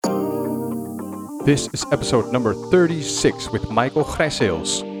This is episode number 36 with Michael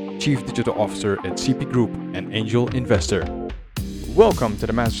Gryseels, Chief Digital Officer at CP Group and Angel Investor. Welcome to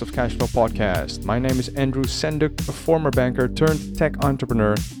the Masters of Cash Flow podcast. My name is Andrew Senduk, a former banker turned tech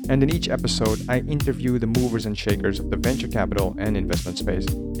entrepreneur, and in each episode, I interview the movers and shakers of the venture capital and investment space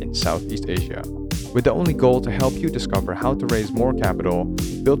in Southeast Asia, with the only goal to help you discover how to raise more capital,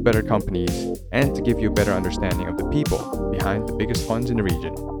 build better companies, and to give you a better understanding of the people behind the biggest funds in the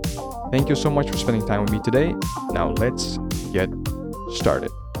region. Thank you so much for spending time with me today. Now let's get started.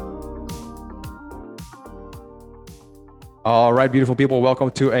 All right, beautiful people,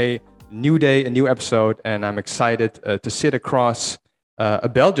 welcome to a new day, a new episode, and I'm excited to sit across a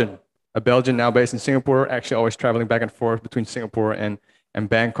Belgian now based in Singapore, actually always traveling back and forth between Singapore and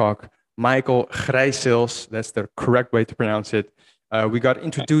Bangkok. Michael Gryseels, that's the correct way to pronounce it. We got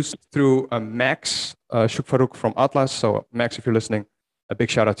introduced through Max Shukfaruk from Atlas. So Max, if you're listening, a big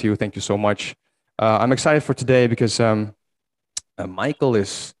shout out to you. Thank you so much. I'm excited for today because Michael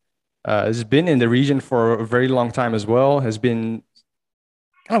has been in the region for a very long time as well, has been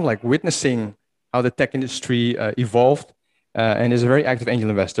kind of like witnessing how the tech industry evolved and is a very active angel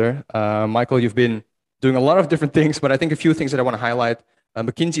investor. Michael, you've been doing a lot of different things, but I think a few things that I want to highlight.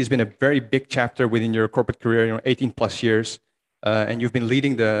 McKinsey has been a very big chapter within your corporate career, 18 plus years, and you've been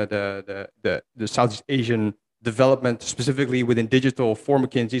leading the Southeast Asian development specifically within digital for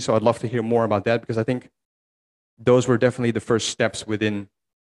McKinsey. So I'd love to hear more about that because I think those were definitely the first steps within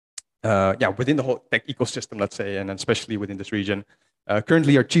the whole tech ecosystem, let's say, and especially within this region.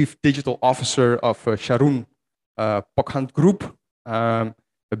 Currently, our Chief Digital Officer of Sharoon Pokhant Group, a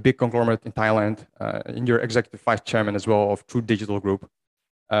big conglomerate in Thailand, and you're Executive Vice Chairman as well of True Digital Group.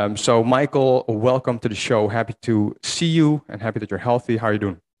 So Michael, welcome to the show. Happy to see you and happy that you're healthy. How are you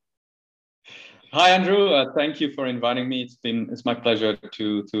doing? Hi, Andrew. Thank you for inviting me. It's my pleasure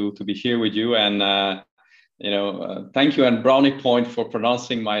to be here with you. And thank you and Brownie Point for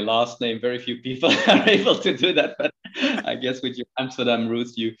pronouncing my last name. Very few people are able to do that, but I guess with your Amsterdam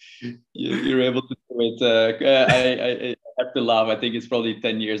roots, you're able to do it. I have to laugh. I think it's probably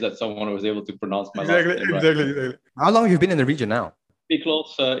 10 years that someone was able to pronounce my last name. Exactly. How long have you been in the region now?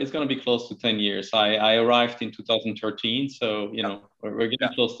 It's going to be close to 10 years. I arrived in 2013, so we're getting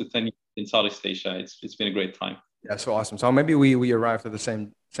close to 10 years in Southeast Asia. It's been a great time. Yeah, so awesome. So maybe we arrived at the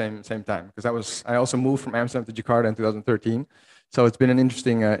same time because I also moved from Amsterdam to Jakarta in 2013. So it's been an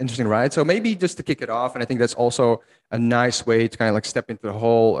interesting ride. So maybe just to kick it off, and I think that's also a nice way to kind of like step into the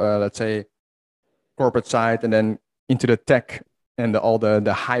whole let's say corporate side and then into the tech and all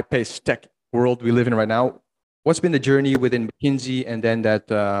the high-paced tech world we live in right now. What's been the journey within McKinsey and then that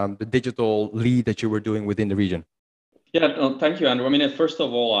the digital lead that you were doing within the region? Yeah, no, thank you, Andrew. I mean, first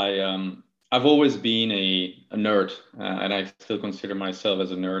of all, I've always been a nerd, and I still consider myself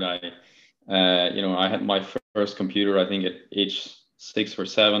as a nerd. I had my first computer, I think, at age 6 or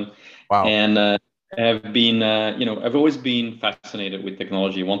 7. Wow. And I've been, I've always been fascinated with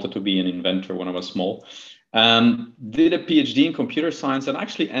technology. Wanted to be an inventor when I was small. Did a PhD in computer science and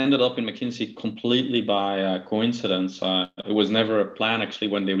actually ended up in McKinsey completely by coincidence. It was never a plan, actually.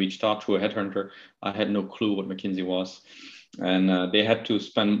 When they reached out to a headhunter, I had no clue what McKinsey was. And they had to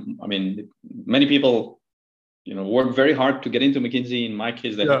spend, many people, work very hard to get into McKinsey. In my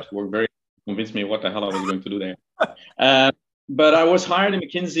case, they had to work very hard to convince me what the hell I was going to do there. But I was hired in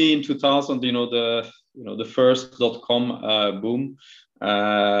McKinsey in 2000, the first .com boom.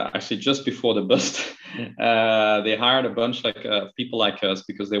 Actually, just before the bust, they hired a bunch of people like us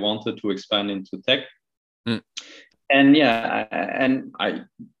because they wanted to expand into tech. And I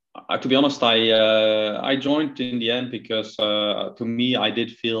to be honest, I joined in the end because to me, I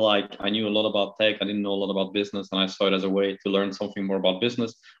did feel like I knew a lot about tech. I didn't know a lot about business, and I saw it as a way to learn something more about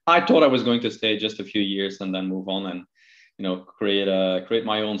business. I thought I was going to stay just a few years and then move on and create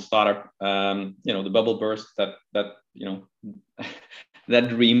my own startup. The bubble burst that that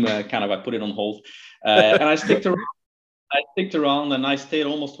dream kind of I put it on hold, and I sticked around, and I stayed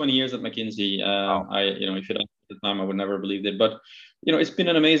almost 20 years at McKinsey. Wow. If you'd asked at the time, I would never believed it, but it's been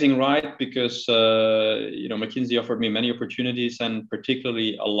an amazing ride because McKinsey offered me many opportunities and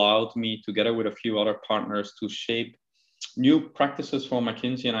particularly allowed me, together with a few other partners, to shape new practices for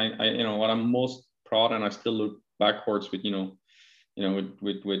McKinsey. And I what I'm most proud, and I still look backwards with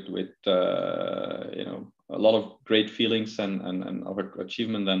a lot of great feelings and of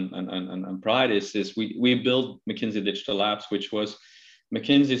achievement and pride is we built McKinsey Digital Labs, which was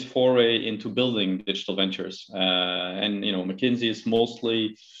McKinsey's foray into building digital ventures. And McKinsey is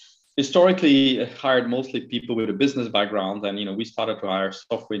historically hired mostly people with a business background, and we started to hire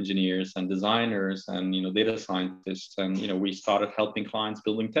software engineers and designers and data scientists, and we started helping clients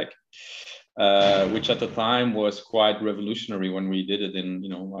building tech. which at the time was quite revolutionary when we did it in,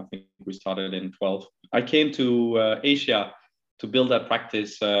 I think we started in 12. I came to Asia to build that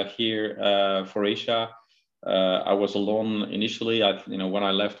practice here for Asia. I was alone initially. When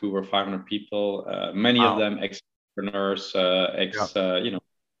I left, we were 500 people, many of Wow. them ex-entrepreneurs, Yeah.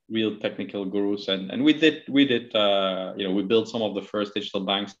 real technical gurus, and we built some of the first digital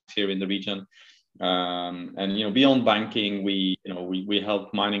banks here in the region. And beyond banking, we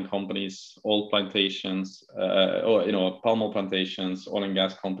help mining companies, oil plantations, or palm oil plantations, oil and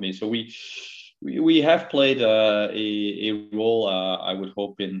gas companies. So we have played a role, I would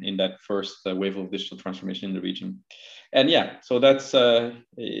hope, in that first wave of digital transformation in the region. And yeah, so that's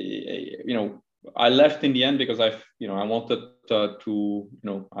I left in the end because I wanted to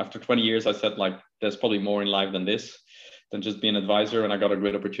after 20 years I said, like, there's probably more in life than this, than just be an advisor, and I got a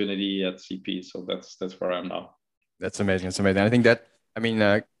great opportunity at CP. So that's where I am now. That's amazing. It's amazing. I think that, I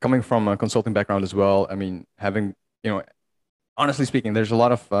mean, coming from a consulting background as well, I mean, having, honestly speaking, there's a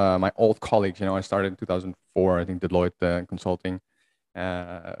lot of my old colleagues, I started in 2004, I think Deloitte Consulting.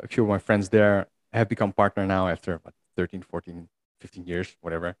 A few of my friends there have become partner now after what, 13, 14, 15 years,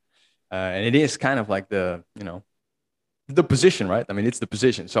 whatever. And it is kind of like the position, right? I mean, it's the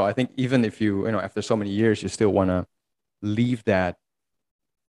position. So I think even if after so many years, you still want to leave that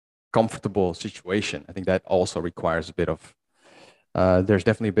comfortable situation. I think that also requires a bit of, there's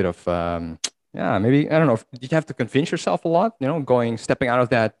definitely a bit of, yeah, maybe, I don't know, you have to convince yourself a lot, stepping out of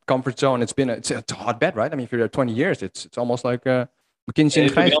that comfort zone. It's a hotbed, right? I mean, if you're there 20 years, it's almost like McKinsey and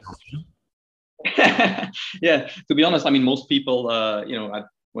To be Gryseels. yeah, to be honest, I mean, most people,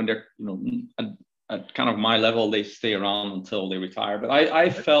 when they're, at kind of my level, they stay around until they retire. But I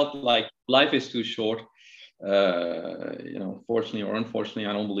felt like life is too short. Fortunately or unfortunately,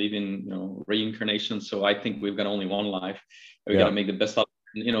 I don't believe in, reincarnation. So I think we've got only one life. We got to make the best of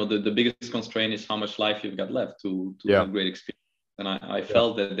it. The biggest constraint is how much life you've got left to have great experience. And I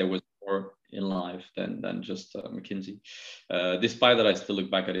felt that there was more in life than just McKinsey. Despite that, I still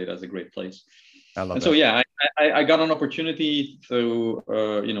look back at it as a great place. I love And that. so, yeah, I got an opportunity to,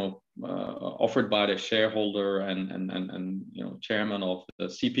 offered by the shareholder and chairman of the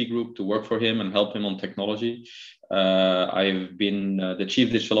CP Group to work for him and help him on technology. I've been the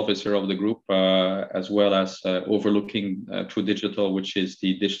chief digital officer of the group, as well as overlooking True Digital, which is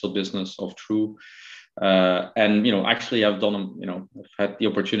the digital business of True. And actually, I've had the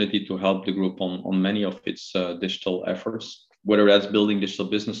opportunity to help the group on many of its digital efforts, whether that's building digital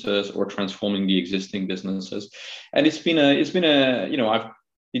businesses or transforming the existing businesses. And I've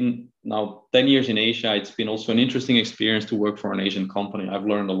been now 10 years in Asia. It's been also an interesting experience to work for an Asian company. I've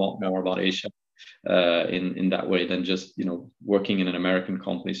learned a lot more about Asia in that way than just working in an American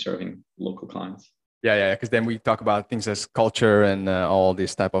company serving local clients. Yeah. Because then we talk about things as culture and all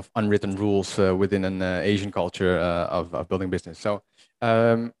these type of unwritten rules within an Asian culture of building business. So,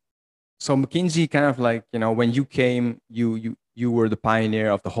 so McKinsey kind of like, when you came, you were the pioneer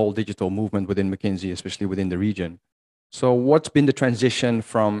of the whole digital movement within McKinsey, especially within the region. So what's been the transition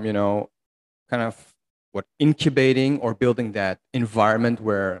from, kind of incubating or building that environment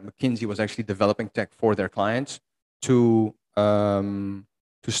where McKinsey was actually developing tech for their clients to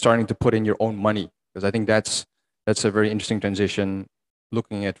starting to put in your own money? Because I think that's a very interesting transition,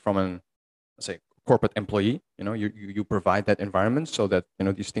 looking at from an, let's say, corporate employee. You provide that environment so that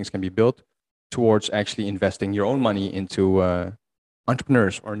these things can be built, towards actually investing your own money into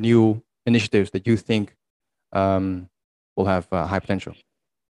entrepreneurs or new initiatives that you think will have high potential.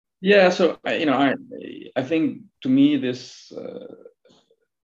 Yeah, so I think to me this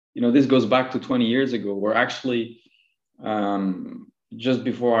this goes back to 20 years ago, where actually just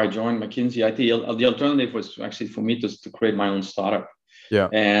before I joined McKinsey, the alternative was actually for me to create my own startup. Yeah.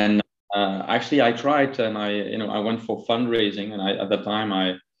 And actually, I tried, and I went for fundraising, and at the time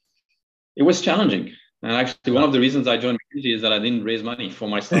it was challenging. And actually, one of the reasons I joined McKinsey is that I didn't raise money for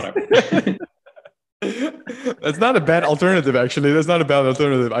my startup. That's not a bad alternative, actually. That's not a bad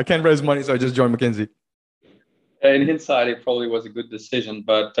alternative. I can't raise money, so I just joined McKinsey. In hindsight, it probably was a good decision.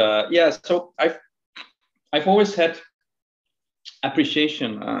 But yeah, so I've always had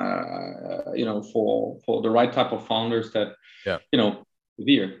appreciation, for the right type of founders that,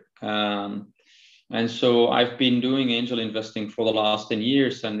 persevere. And so I've been doing angel investing for the last 10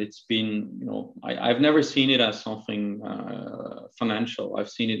 years, and it's been, I've never seen it as something financial. I've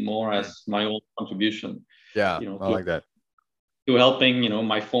seen it more as my own contribution. Yeah, I like that. To helping,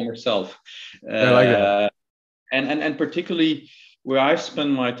 my former self. I like that. And particularly where I've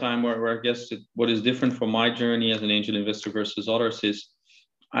spent my time, where I guess what is different from my journey as an angel investor versus others is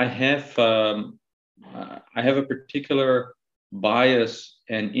I have a particular bias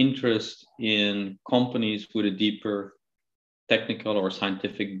and interest in companies with a deeper technical or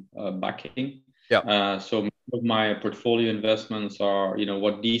scientific backing. Yeah. So many of my portfolio investments are,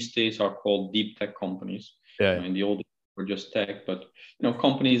 what these days are called deep tech companies. Yeah. In the old days were just tech, but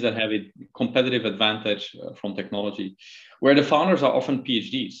companies that have a competitive advantage from technology, where the founders are often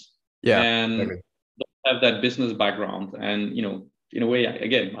PhDs Yeah. and Exactly. have that business background. And in a way,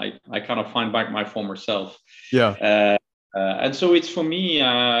 again, I kind of find back my former self. Yeah. And so it's for me,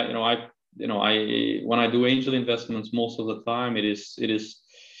 I when I do angel investments, most of the time it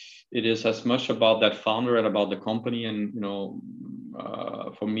is as much about that founder and about the company, and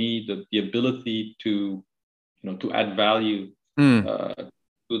for me the ability to add value Mm.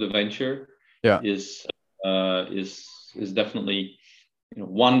 to the venture Yeah. is is definitely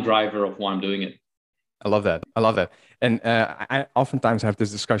one driver of why I'm doing it. I love that. I love that. And I oftentimes have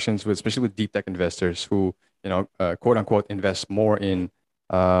these discussions with, especially with deep tech investors who, quote unquote, invest more in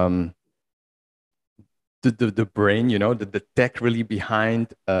um, the brain, the tech really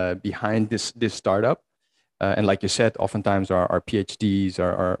behind this startup. And like you said, oftentimes our PhDs,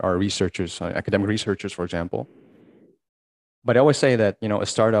 our researchers, academic researchers, for example. But I always say that, a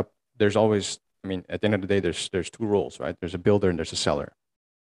startup, there's always, I mean, at the end of the day, there's two roles, right? There's a builder and there's a seller.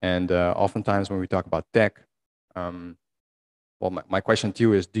 And oftentimes when we talk about tech, um, well, my question to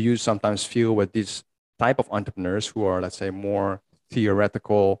you is, do you sometimes feel with these type of entrepreneurs who are, let's say, more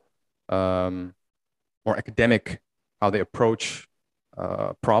theoretical, um, more academic, how they approach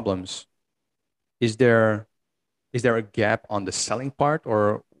problems, is there a gap on the selling part,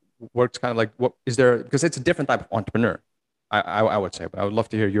 or works kind of like, what is there, because it's a different type of entrepreneur, I would say, but I would love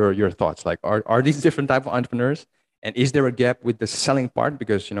to hear your thoughts. Like, are these different type of entrepreneurs, and is there a gap with the selling part?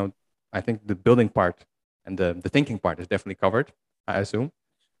 Because I think the building part and the thinking part is definitely covered, I assume.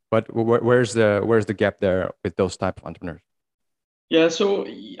 But where's the gap there with those type of entrepreneurs? Yeah, so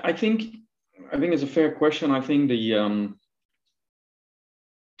I think it's a fair question. I think the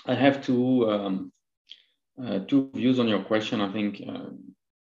I have two views on your question. I think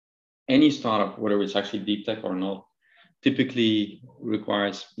any startup, whether it's actually deep tech or not, typically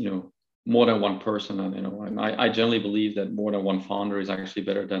requires more than one person, and and I generally believe that more than one founder is actually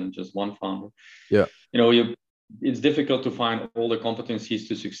better than just one founder. Yeah. It's difficult to find all the competencies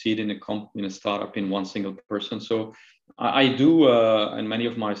to succeed in a startup in one single person. So I do, and many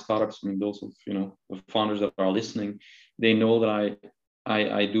of my startups, I mean, those of the founders that are listening, they know that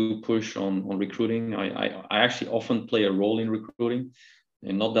I do push on recruiting. I actually often play a role in recruiting,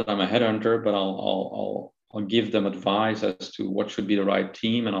 and not that I'm a headhunter, but I'll give them advice as to what should be the right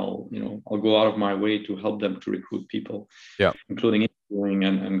team, and I'll go out of my way to help them to recruit people, Yeah. including interviewing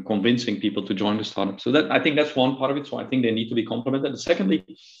and convincing people to join the startup. So that, I think, that's one part of it. So I think they need to be complemented. Secondly,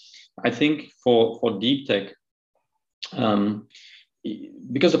 I think for deep tech, um,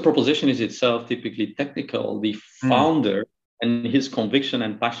 because the proposition is itself typically technical, the Mm. founder and his conviction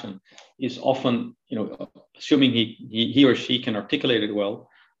and passion is often, assuming he or she can articulate it well,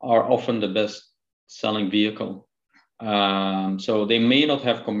 are often the best selling vehicle. So they may not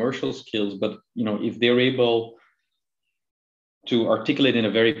have commercial skills, but if they're able to articulate in a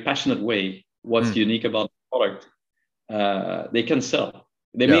very passionate way what's Mm. unique about the product, they can sell.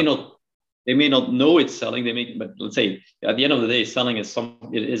 They may Yeah. not they may not know it's selling. But let's say at the end of the day, selling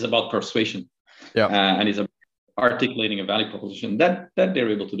it is about persuasion, Yeah. and it's about articulating a value proposition that they're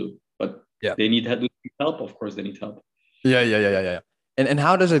able to do. But Yeah. they need help. Of course, they need help. Yeah, yeah, yeah, yeah, yeah. And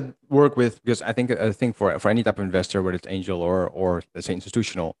how does it work with? Because I think for any type of investor, whether it's angel or let's say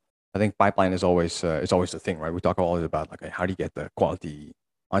institutional, I think pipeline is always the thing, right? We talk always about, like, how do you get the quality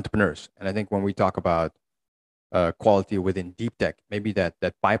entrepreneurs, and I think when we talk about quality within deep tech, maybe that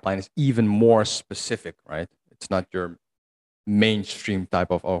pipeline is even more specific, right? It's not your mainstream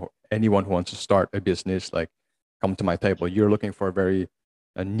type of, oh, anyone who wants to start a business, like, come to my table. You're looking for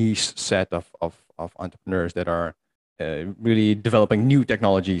a niche set of entrepreneurs that are really developing new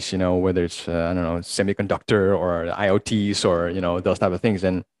technologies, whether it's I don't know, semiconductor or IoTs, or those type of things.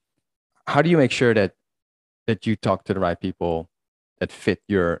 And how do you make sure that you talk to the right people that fit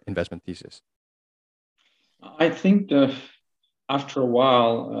your investment thesis? I think after a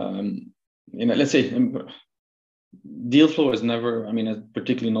while, let's say deal flow is never. I mean,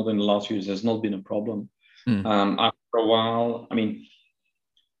 particularly not in the last years, has not been a problem. Mm. After a while, I mean,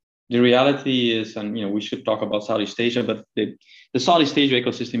 the reality is, and we should talk about Southeast Asia, but the Southeast Asia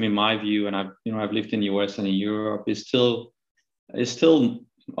ecosystem, in my view, and I've lived in the US and in Europe, is still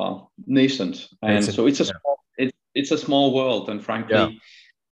nascent, and Nascent. so it's a Yeah. it's a small world, and Yeah. frankly,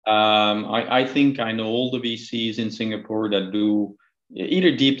 I think I know all the VCs in Singapore that do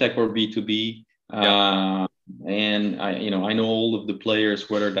either deep tech or B2B. Yeah. and I know all of the players,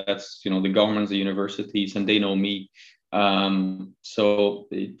 whether that's the governments, the universities, and they know me. So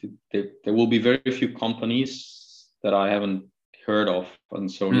there will be very few companies that I haven't heard of,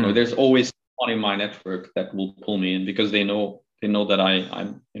 and so Mm. there's always one in my network that will pull me in because they know that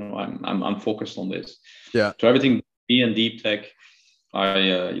I'm focused on this. Yeah. So everything B and deep tech,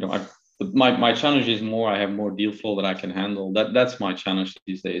 my challenge is more. I have more deal flow that I can handle. That's my challenge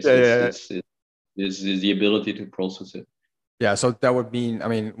these days. Yeah, Is yeah, yeah. is is the ability to process it. Yeah, so that would mean, I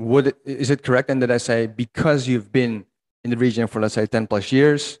mean, is it correct then that I say because you've been in the region for, let's say, 10 plus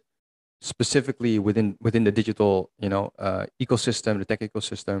years, specifically within the digital, ecosystem, the tech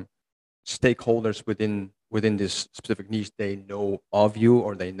ecosystem, stakeholders within this specific niche, they know of you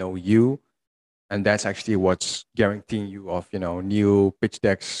or they know you, and that's actually what's guaranteeing you of, new pitch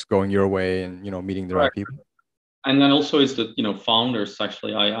decks going your way and, meeting the right Correct. people. And then also is that founders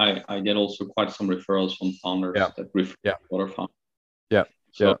actually I get also quite some referrals from Yeah, founders that refer yeah, to other founders. yeah,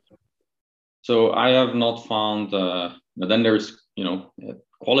 So yeah, I have not found. But then there's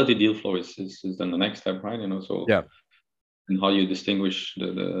quality deal flow is then the next step, right? So yeah. and how you distinguish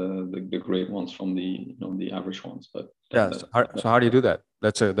the great ones from the average ones. But that, Yeah. that, So how do you do that?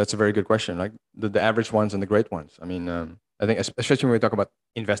 That's a very good question. Like the average ones and the great ones. I mean, I think especially when we talk about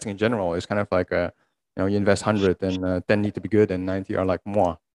investing in general, it's kind of like you invest 100 and 10 need to be good and 90 are like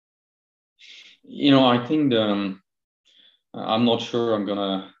more. I think I'm not sure I'm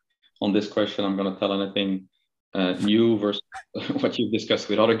gonna on this question. I'm gonna tell anything new versus what you've discussed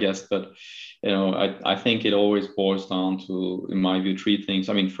with other guests, but I think it always boils down to, in my view, three things.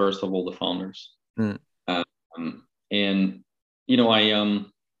 I mean, first of all, the founders, Mm, and I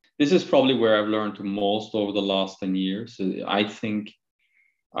this is probably where I've learned the most over the last 10 years. I think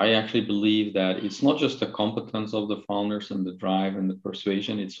I actually believe that it's not just the competence of the founders and the drive and the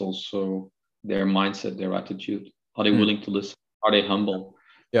persuasion, it's also their mindset, their attitude. Are they mm, willing to listen? Are they humble?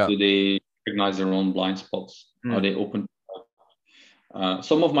 yeah. Do they recognize their own blind spots? Are Mm, they open?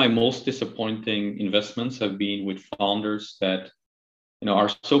 Some of my most disappointing investments have been with founders that are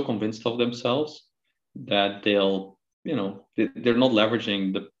so convinced of themselves that they're not leveraging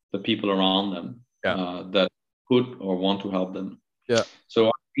the people around them yeah. that could or want to help them. Yeah. So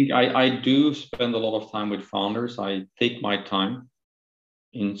I think I do spend a lot of time with founders. I take my time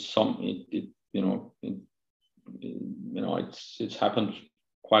in some it it's happened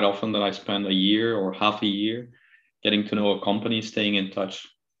quite often that I spend a year or half a year getting to know a company, staying in touch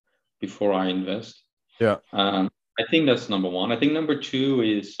before I invest. Yeah. I think that's number one. I think number two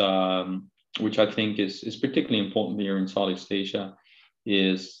is which I think is particularly important here in Southeast Asia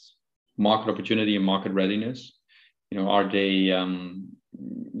is market opportunity and market readiness. Are they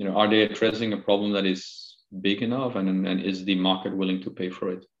addressing a problem that is big enough, and is the market willing to pay for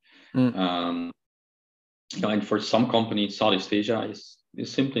it? Mm, um, and for some companies, Southeast Asia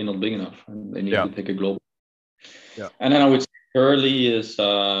is simply not big enough, and they need yeah. to take a global. Yeah. And then I would say thirdly is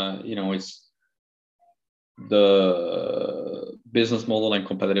it's the business model and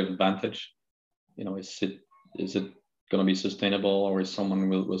competitive advantage. Is it going to be sustainable, or will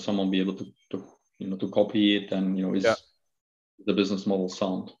someone be able to copy it, and Yeah. is the business model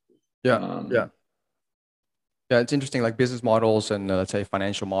sound? Yeah. Yeah. um, Yeah, it's interesting, like business models and let's say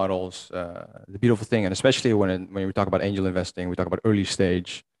financial models. The beautiful thing, and especially when we talk about angel investing, we talk about early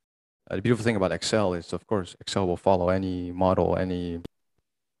stage. The beautiful thing about Excel is, of course, Excel will follow any model, any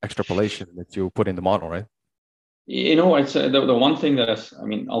extrapolation that you put in the model, right? I'd say the one thing I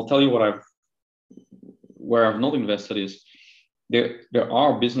mean, I'll tell you where I've not invested is there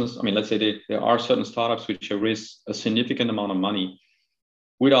are business. I mean, let's say there are certain startups which have raised a significant amount of money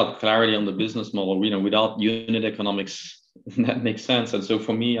without clarity on the business model, without unit economics that makes sense. And so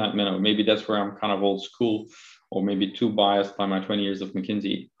for me, maybe that's where I'm kind of old school, or maybe too biased by my 20 years of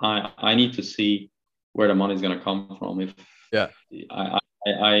McKinsey. I need to see where the money is going to come from. If Yeah.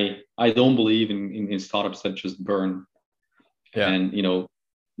 I don't believe in startups that just burn, Yeah.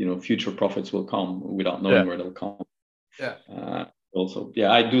 and future profits will come without knowing Yeah. where they'll come. Yeah. Also,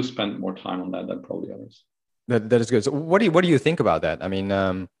 yeah, I do spend more time on that than probably others. That is good. So what do you think about that? I mean,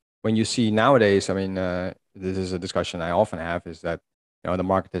 when you see nowadays, I mean, this is a discussion I often have, is that the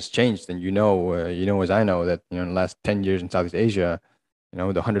market has changed, and as I know that in the last 10 years in Southeast Asia,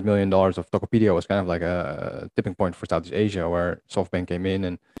 the $100 million of Tokopedia was kind of like a tipping point for Southeast Asia, where SoftBank came in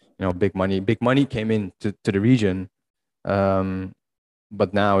and big money came in to the region. Um,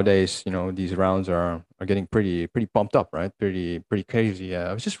 but nowadays, these rounds are getting pretty pumped up, right? Pretty crazy.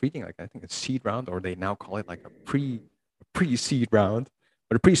 I was just reading, like, I think it's seed round, or they now call it like a pre-seed round.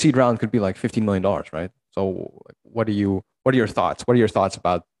 But a pre-seed round could be like $15 million, right? So what are your thoughts? What are your thoughts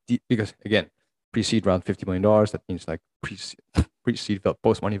about because again, pre-seed round $50 million. That means like pre-seed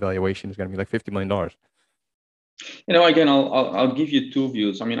post-money valuation is going to be like $50 million. Again, I'll give you two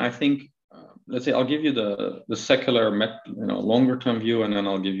views. I mean, I think, let's say I'll give you the secular, longer term view, and then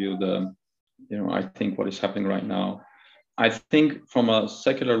I'll give you the, I think what is happening right now. I think from a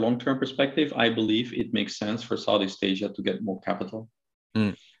secular long-term perspective, I believe it makes sense for Southeast Asia to get more capital.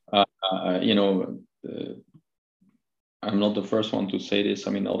 Mm. I'm not the first one to say this.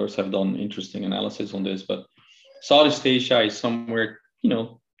 I mean, others have done interesting analysis on this, but Southeast Asia is somewhere,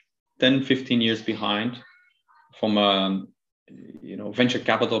 10, 15 years behind from a, venture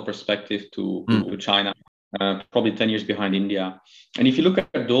capital perspective to China, probably 10 years behind India. And if you look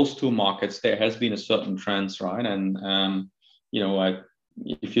at those two markets, there has been a certain trend, right? And,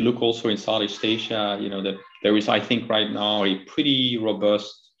 if you look also in Southeast Asia, that there is, I think right now, a pretty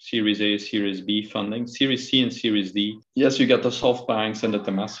robust Series A, Series B funding, Series C and Series D. Yes, you get the SoftBanks and the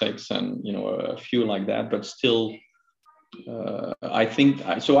Temasics and, a few like that, but still, I think,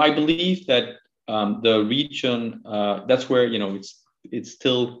 so I believe that the region, that's where, it's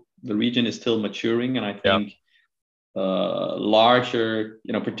still, the region is still maturing. And I think larger,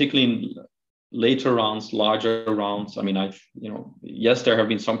 particularly in later rounds, larger rounds. I mean, yes, there have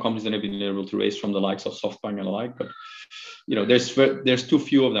been some companies that have been able to raise from the likes of SoftBank and the like, but there's too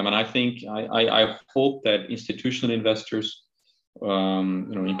few of them. And I think I hope that institutional investors,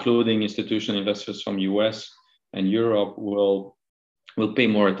 including institutional investors from US and Europe, will pay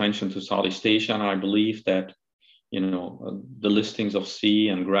more attention to Southeast Asia. And I believe that the listings of C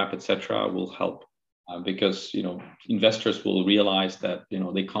and Grab, etc., will help. Because investors will realize that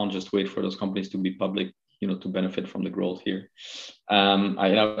they can't just wait for those companies to be public to benefit from the growth here. And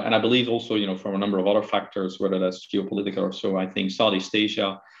I believe also from a number of other factors, whether that's geopolitical or so, I think Southeast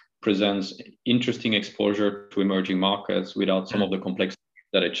Asia presents interesting exposure to emerging markets without some of the complexity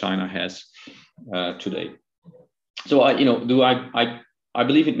that China has today. So I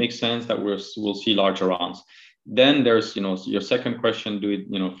believe it makes sense that we'll see larger rounds. Then there's, your second question, do it,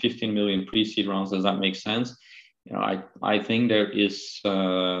 15 million pre-seed rounds, does that make sense? I think there is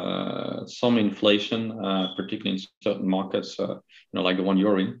some inflation, particularly in certain markets, like the one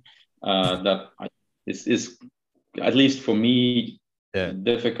you're in, that is, at least for me,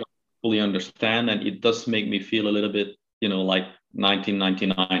 difficult to fully understand. And it does make me feel a little bit, like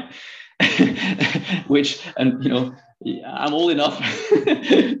 1999, which, and, I'm old enough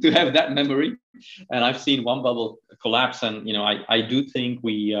to have that memory. And I've seen one bubble collapse, and I do think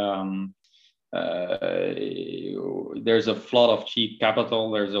there's a flood of cheap capital.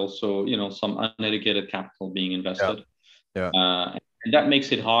 There's also some uneducated capital being invested, and that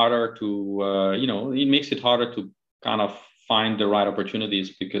makes it harder to it makes it harder to kind of find the right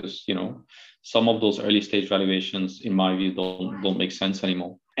opportunities, because some of those early stage valuations, in my view, don't make sense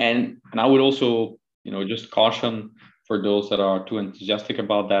anymore. And I would also just caution for those that are too enthusiastic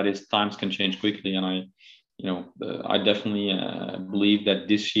about that, is times can change quickly. And I definitely believe that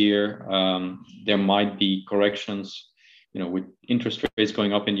this year there might be corrections, with interest rates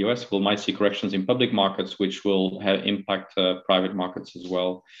going up in the US, we might see corrections in public markets, which will have impact private markets as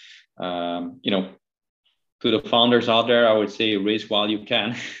well. To the founders out there, I would say raise while you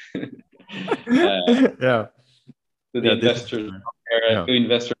can. To the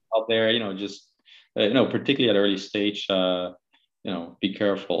investors out there, just particularly at early stage, be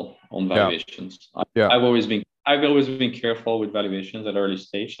careful on valuations. I've always been careful with valuations at early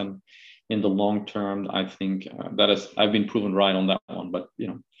stage, and in the long term, I think I've been proven right on that one. But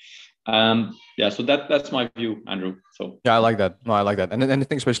so that's my view, Andrew. So I like that. No, I like that, and I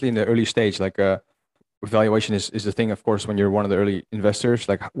think especially in the early stage, like valuation is the thing, of course, when you're one of the early investors.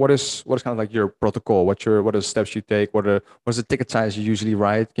 Like, what is kind of like your protocol? What are the steps you take? What's the ticket size you usually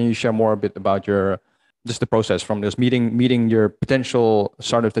write? Can you share more a bit about just the process from this meeting your potential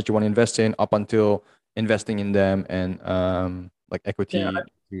startups that you want to invest in up until investing in them, and like equity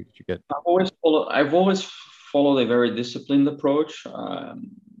you get? I've always followed a very disciplined approach.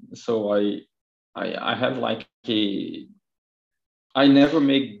 So I have like I never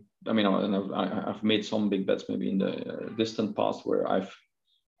make. I mean, I've made some big bets maybe in the distant past where I've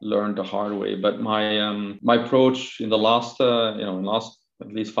learned the hard way. But my approach in the last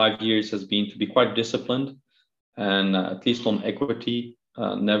at least 5 years has been to be quite disciplined, and at least on equity,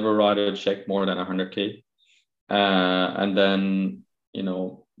 never write a check more than 100K, and then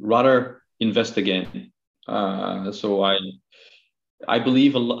rather invest again. So I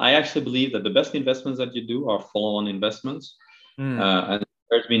actually believe that the best investments that you do are follow-on investments, and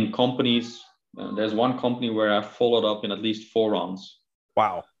there's been companies. There's one company where I followed up in at least 4 rounds.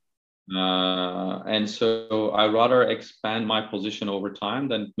 Wow. And so I rather expand my position over time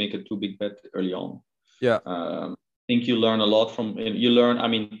than make a too big bet early on. Yeah. I think you learn a lot from, you learn, I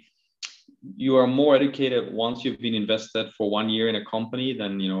mean, you are more educated once you've been invested for 1 year in a company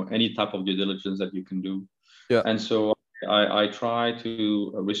than, any type of due diligence that you can do. Yeah. And so I try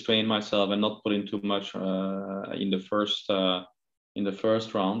to restrain myself and not put in too much in the first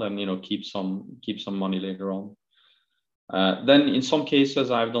round, and keep some money later on. Then in some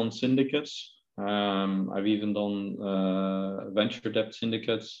cases I've done syndicates. I've even done venture debt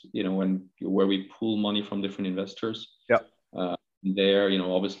syndicates. Where we pool money from different investors. Yeah. There,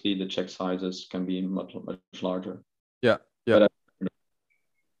 obviously the check sizes can be much larger. Yeah. Yeah. But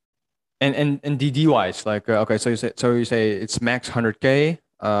and DD wise, like okay, so you say it's max 100K.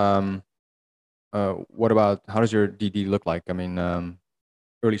 What about how does your DD look like? I mean,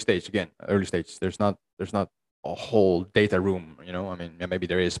 early stage again, early stage. There's not a whole data room, I mean, yeah, maybe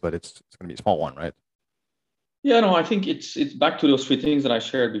there is, but it's going to be a small one, right? yeah, no, I think it's back to those three things that I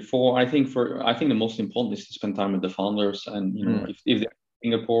shared before. I think the most important is to spend time with the founders, and if they're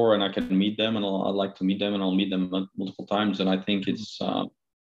in Singapore and I can meet them, and I'd like to meet them, and I'll meet them multiple times, and I think it's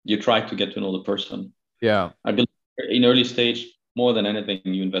you try to get to know the person. Yeah. I believe in early stage, more than anything,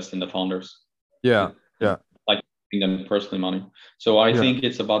 you invest in the founders. Yeah. Yeah. Like giving them personally money. So I Yeah. think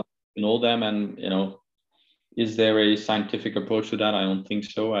it's about to know them, and is there a scientific approach to that? I don't think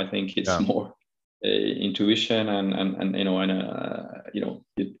so. I think it's more intuition, and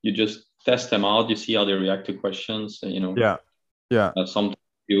you just test them out. You see how they react to questions. Yeah. Yeah. Sometimes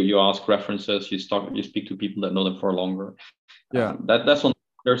you ask references. You speak to people that know them for longer. Yeah. That's on.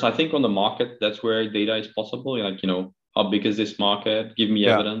 There's, I think, on the market, that's where data is possible. Like, how big is this market? Give me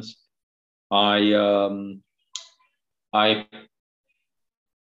evidence. One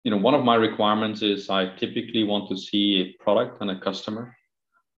of my requirements is I typically want to see a product and a customer.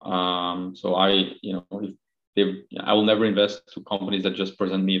 So I will never invest to companies that just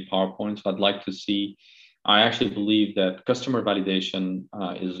present me a PowerPoint. So I'd like to see. I actually believe that customer validation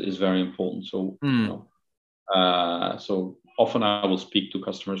is very important. So so often I will speak to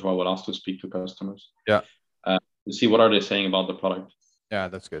customers, or I will ask to speak to customers. Yeah. To see what are they saying about the product. Yeah,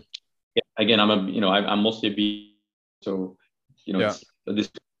 that's good. Yeah, again, I'm mostly a B, so it's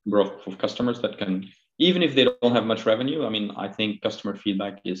this number of customers that can, even if they don't have much revenue. I mean, I think customer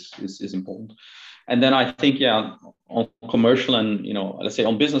feedback is important. And then I think, on commercial and let's say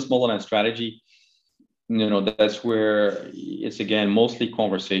on business model and strategy, that's where it's again mostly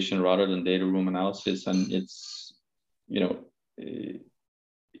conversation rather than data room analysis, and it's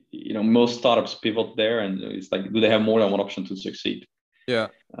most startups pivot there, and it's like, do they have more than one option to succeed? Yeah.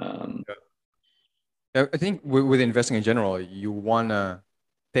 I think with investing in general, you want to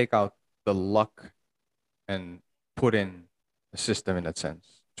take out the luck and put in a system in that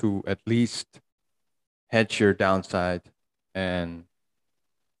sense to at least hedge your downside and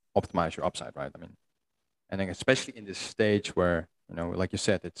optimize your upside, right? I mean, and then especially in this stage where, like you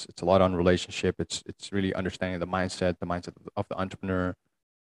said, it's a lot on relationship. It's really understanding the mindset of the entrepreneur.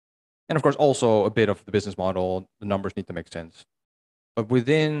 And of course, also a bit of the business model. The numbers need to make sense. But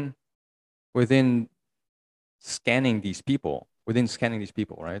within scanning these people,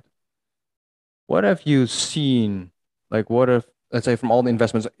 right? What have you seen? Like, let's say, from all the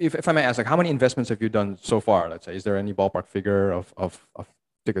investments, if I may ask, like, how many investments have you done so far? Let's say, is there any ballpark figure of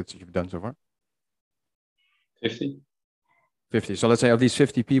tickets you've done so far? 50. 50. So let's say of these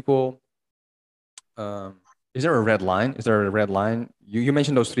 50 people, is there a red line? Is there a red line? You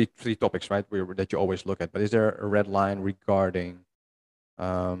mentioned those three topics, right? That you always look at, but is there a red line regarding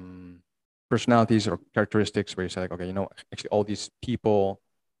personalities or characteristics where you say, like, okay, actually all these people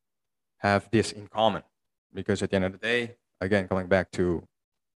have this in common? Because at the end of the day, again, coming back to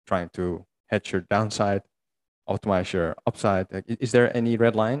trying to hedge your downside, optimize your upside, like, is there any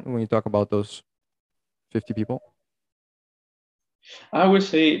red line when you talk about those 50 people? I would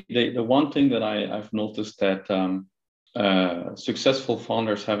say the one thing that I've noticed that successful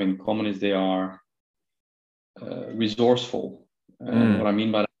founders have in common is they are resourceful. And what I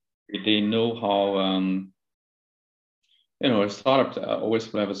mean by that, they know how, a startup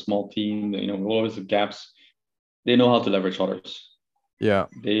always will have a small team, will always have gaps. They know how to leverage others. Yeah.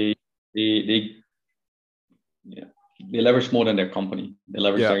 They leverage more than their company. They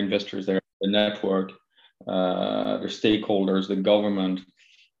leverage their investors, their network, their stakeholders, the government.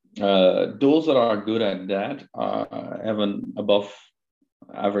 Those that are good at that have an above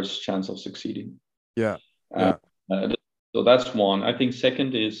average chance of succeeding. Yeah. So that's one. I think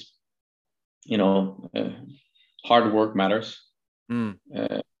second is, hard work matters.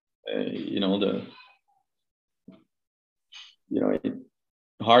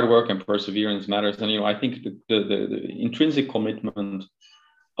 hard work and perseverance matters. And I think the intrinsic commitment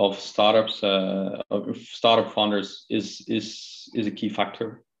of startups, of startup founders, is a key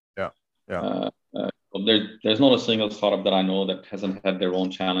factor. Yeah. Yeah. There's not a single startup that I know that hasn't had their own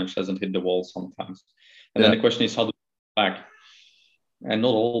challenge, hasn't hit the wall sometimes. And then Yeah. the question is, how do you back? And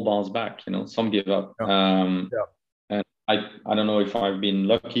not all bounce back. Some give up. Yeah. Yeah. And I don't know if I've been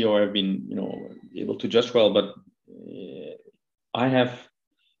lucky or I've been able to judge well, but I have,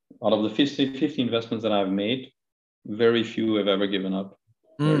 out of the 50 investments that I've made, very few have ever given up.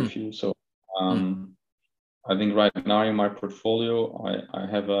 Very few. So I think right now in my portfolio, I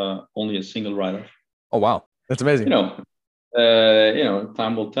have only a single write-off. Oh, wow. That's amazing. Time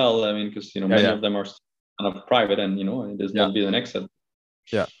will tell. I mean, because many of them are kind of private, and there's not been an exit.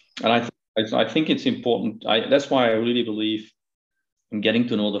 Yeah. And I think it's important. That's why I really believe in getting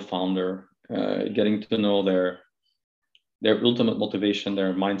to know the founder, getting to know their ultimate motivation,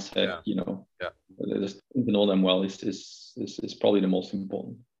 their mindset. Just to know them well is probably the most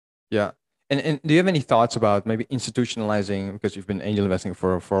important. Yeah. And do you have any thoughts about maybe institutionalizing, because you've been angel investing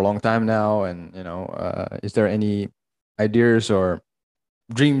for a long time now, and is there any ideas or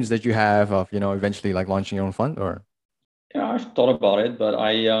dreams that you have of eventually like launching your own fund? Or yeah, I've thought about it, but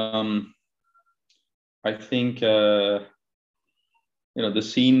I think the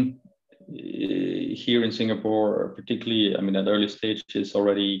scene here in Singapore, particularly, I mean, at early stage, is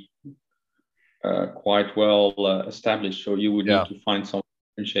already quite well established. So you would need to find some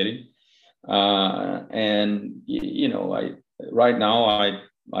differentiating. And right now I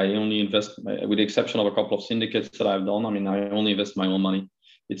only invest, with the exception of a couple of syndicates that I've done. I mean, I only invest my own money.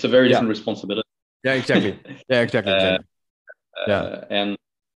 It's a very different responsibility. Yeah, exactly. Exactly. And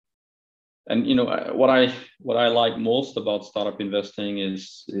what I like most about startup investing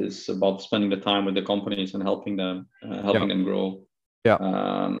is about spending the time with the companies and helping them grow.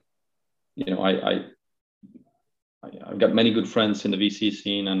 Yeah. I've got many good friends in the VC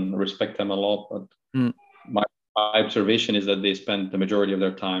scene and respect them a lot, but my observation is that they spend the majority of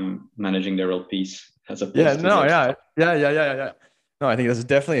their time managing their LPs as opposed to Yeah. No, I think that's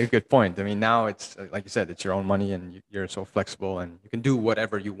definitely a good point. I mean, now it's like you said, it's your own money, and you're so flexible, and you can do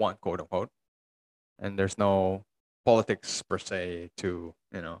whatever you want, quote unquote. And there's no politics per se to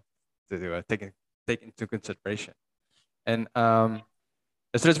take into consideration. And so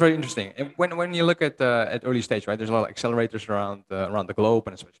that's very interesting. And when you look at early stage, right, there's a lot of accelerators around the globe,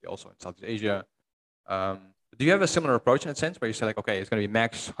 and especially also in Southeast Asia. Do you have a similar approach in that sense, where you say like, okay, it's going to be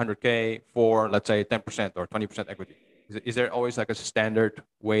max 100K for, let's say, 10% or 20% equity? Is there always like a standard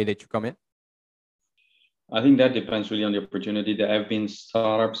way that you come in? I think that depends really on the opportunity. There have been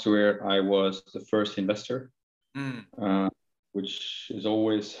startups where I was the first investor, which is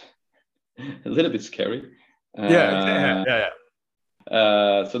always a little bit scary. Yeah.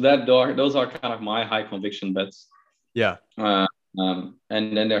 So those are kind of my high conviction bets. Yeah. And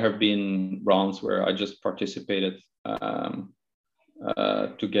then there have been rounds where I just participated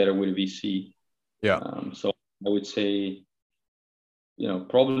together with a VC. Yeah. So I would say,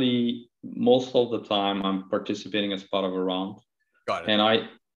 probably most of the time I'm participating as part of a round. Got it. And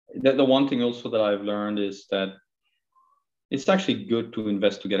the one thing also that I've learned is that it's actually good to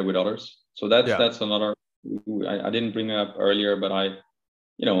invest together with others. So that's another. I didn't bring it up earlier, but I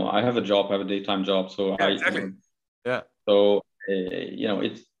have a job, I have a daytime job, so exactly. So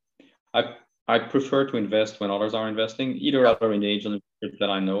I prefer to invest when others are investing, either other angel investors that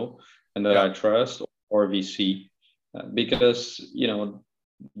I know and that I trust, or VC, because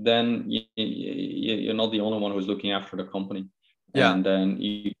then you're not the only one who's looking after the company, and then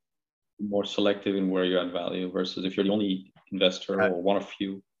you're more selective in where you add value, versus if you're the only investor or one of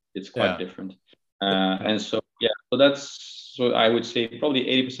few, it's quite different. And so so I would say probably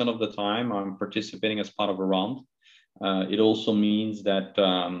 80% of the time I'm participating as part of a round. It also means that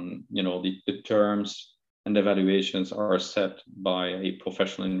the terms and the valuations are set by a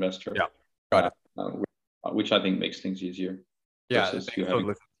professional investor. Yeah, got it. Which I think makes things easier. Yeah,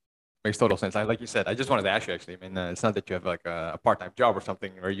 makes total sense. Like you said, I just wanted to ask you actually. I mean, it's not that you have like a part-time job or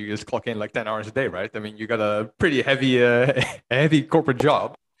something where you just clock in like 10 hours a day, right? I mean, you got a pretty heavy corporate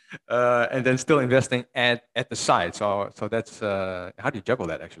job, and then still investing at the side. So that's how do you juggle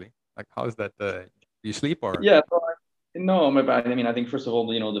that actually? Like, how is that? Do you sleep or? Yeah. No, I mean, I think first of all,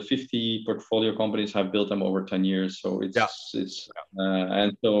 the 50 portfolio companies have built them over 10 years, so and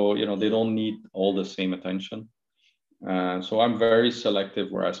so they don't need all the same attention. So I'm very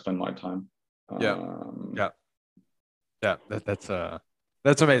selective where I spend my time.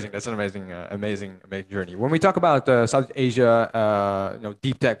 That's amazing. That's an amazing journey. When we talk about Southeast Asia,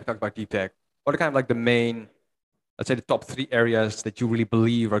 deep tech, we talk about deep tech. What are kind of like the main let's say the top three areas that you really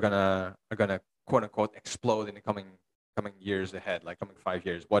believe are gonna quote unquote explode in the coming years ahead, like coming 5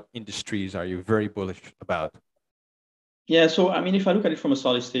 years? What industries are you very bullish about? Yeah, so I mean, if I look at it from a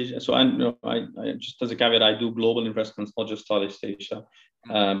Southeast Asia, so I know I just as a caveat, I do global investments, not just Southeast Asia.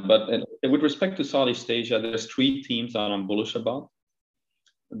 But with respect to Southeast Asia, there's three themes that I'm bullish about.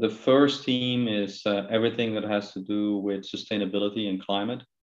 The first theme is everything that has to do with sustainability and climate.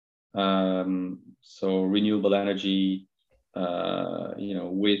 So renewable energy,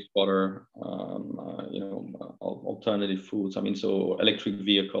 wastewater, alternative foods. I mean, so electric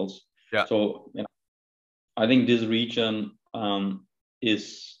vehicles. Yeah. So I think this region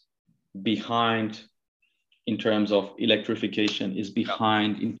is behind in terms of electrification, is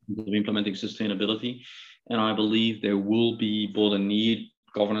behind in terms of implementing sustainability. And I believe there will be both a need,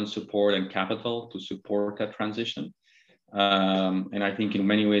 governance support, and capital to support that transition. And I think in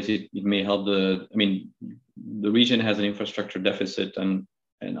many ways it may help the region has an infrastructure deficit, and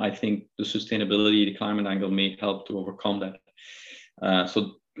I think the sustainability, the climate angle may help to overcome that.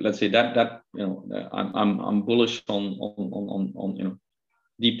 So let's say that I'm bullish on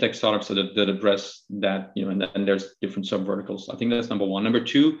deep tech startups that address that, and then there's different sub verticals. I think that's number one. Number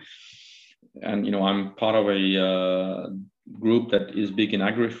two, and I'm part of a group that is big in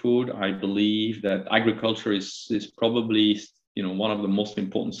agri-food. I believe that agriculture is probably one of the most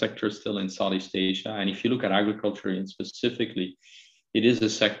important sectors still in Southeast Asia. And if you look at agriculture in specifically, it is a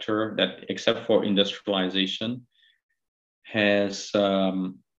sector that, except for industrialization, has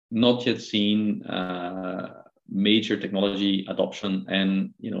not yet seen major technology adoption.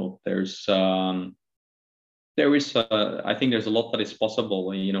 And I think there's a lot that is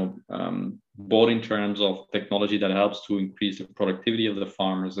possible, both in terms of technology that helps to increase the productivity of the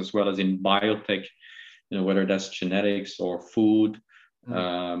farmers, as well as in biotech, whether that's genetics or food,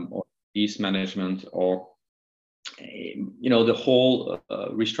 or disease management, or the whole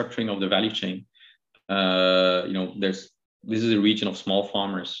restructuring of the value chain. This is a region of small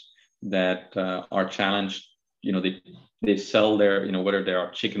farmers that are challenged. They sell their, whether they are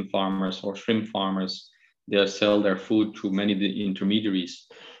chicken farmers or shrimp farmers, they'll sell their food to many of the intermediaries,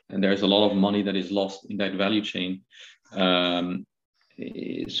 and there's a lot of money that is lost in that value chain.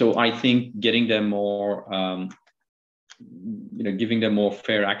 So I think getting them more, giving them more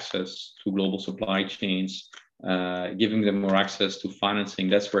fair access to global supply chains, giving them more access to financing,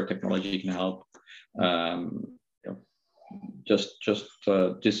 that's where technology can help. Just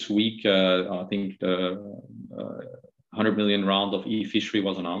this week, I think the 100 million round of e-fishery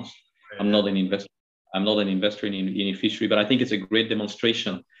was announced. I'm not an investor in e-fishery, but I think it's a great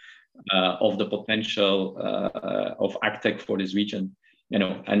demonstration of the potential of agtech for this region.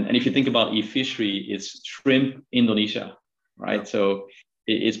 And if you think about e-fishery, it's shrimp Indonesia, right? So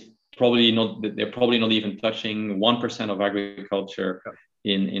it's probably not. They're probably not even touching 1% of agriculture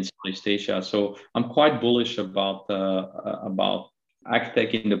in Southeast Asia. So I'm quite bullish about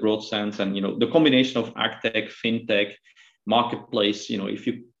agtech in the broad sense, and the combination of agtech, fintech, marketplace.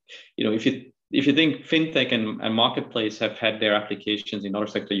 If you think fintech and marketplace have had their applications in other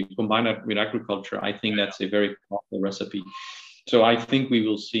sectors, you combine that with agriculture, I think that's a very powerful recipe. So I think we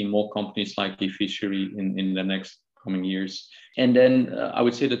will see more companies like eFishery in the next coming years. And then I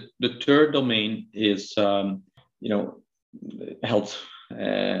would say that the third domain is, health,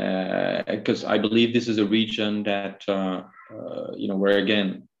 because I believe this is a region that, where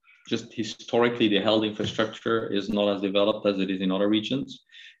again, just historically the health infrastructure is not as developed as it is in other regions,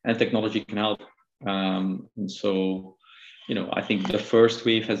 and technology can help. And so, I think the first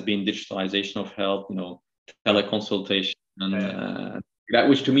wave has been digitalization of health, teleconsultation, and that,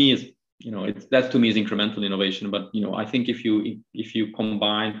 which to me is, that to me is incremental innovation. But I think if you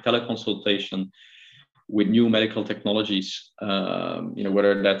combine teleconsultation with new medical technologies,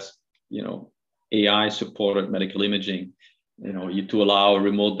 whether that's AI supported medical imaging, to allow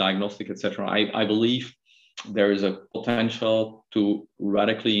remote diagnostic, etc. I believe there is a potential to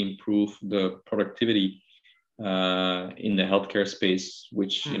radically improve the productivity in the healthcare space,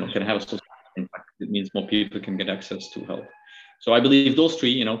 which can have a social impact. It means more people can get access to health. So I believe those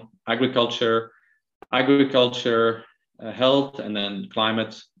three, agriculture, health, and then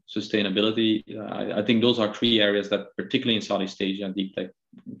climate sustainability. I think those are three areas that, particularly in Southeast Asia, deep tech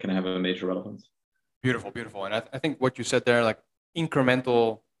can have a major relevance. Beautiful, beautiful. And I think what you said there, like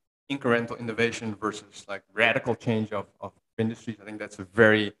incremental innovation versus like radical change of industries, I think that's a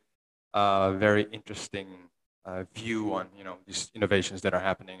very interesting view on these innovations that are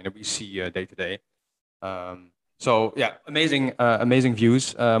happening and that we see day to day. So yeah, amazing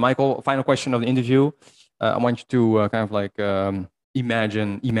views. Michael, final question of the interview. I want you to kind of like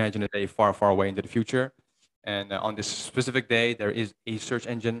imagine a day far away into the future. And on this specific day, there is a search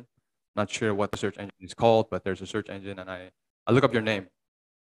engine. Not sure what the search engine is called, but there's a search engine, and I look up your name,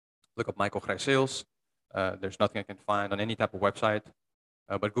 look up Michael Gryseels. There's nothing I can find on any type of website,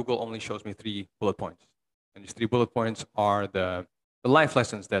 but Google only shows me 3 bullet points. And these 3 bullet points are the life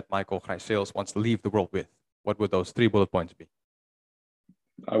lessons that Michael Gryseels wants to leave the world with. What would those 3 bullet points be?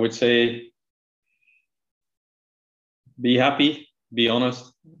 I would say be happy, be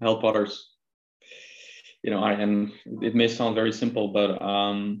honest, help others. And it may sound very simple, but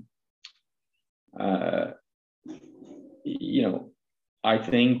I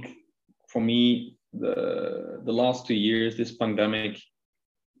think for me, the last 2 years, this pandemic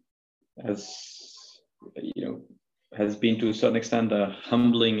has been to a certain extent a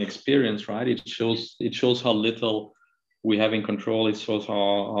humbling experience, right? It shows how little we have in control. It shows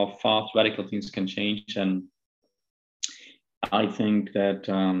how fast radical things can change, and I think that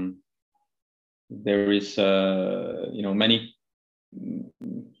there is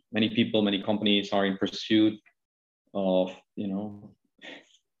many people, many companies are in pursuit of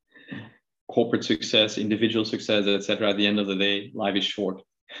corporate success, individual success, etc. At the end of the day, life is short.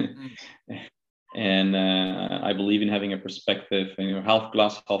 And I believe in having a perspective, half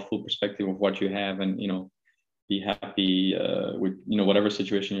glass, half full perspective of what you have, and be happy with whatever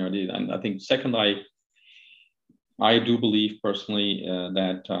situation you're in. And I think second, I do believe personally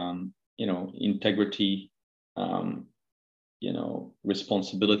that integrity,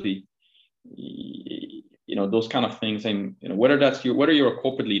 responsibility, those kind of things, and whether you're a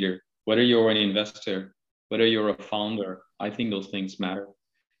corporate leader, whether you're an investor, whether you're a founder, I think those things matter.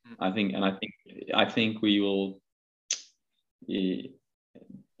 I think we will.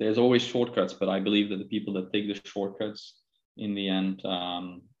 There's always shortcuts, but I believe that the people that take the shortcuts in the end,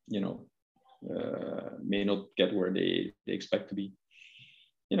 may not get where they expect to be.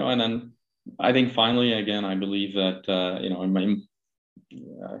 And then I think finally, again, I believe that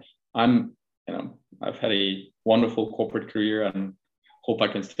I've had a wonderful corporate career and hope I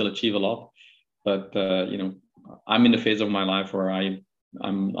can still achieve a lot. But I'm in the phase of my life where I'm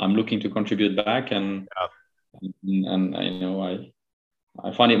looking to contribute back, and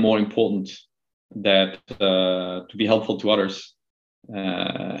I find it more important that to be helpful to others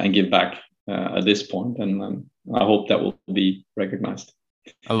and give back at this point, and I hope that will be recognized.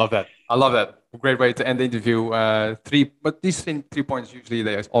 I love that. Great way to end the interview. But these 3 points usually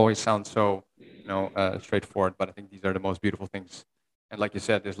they always sound so straightforward, but I think these are the most beautiful things. And like you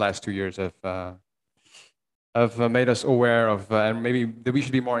said, these last 2 years have made us aware of, and maybe that we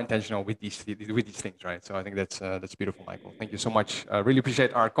should be more intentional with these things, right? So I think that's beautiful, Michael. Thank you so much. Really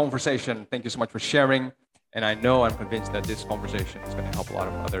appreciate our conversation. Thank you so much for sharing. And I'm convinced that this conversation is going to help a lot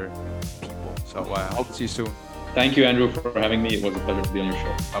of other people. So I hope to see you soon. Thank you, Andrew, for having me. It was a pleasure to be on your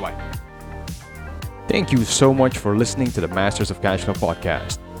show. Bye-bye. Thank you so much for listening to the Masters of Cash Flow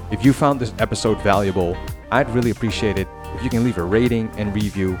podcast. If you found this episode valuable, I'd really appreciate it if you can leave a rating and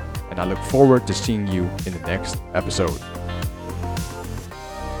review, and I look forward to seeing you in the next episode.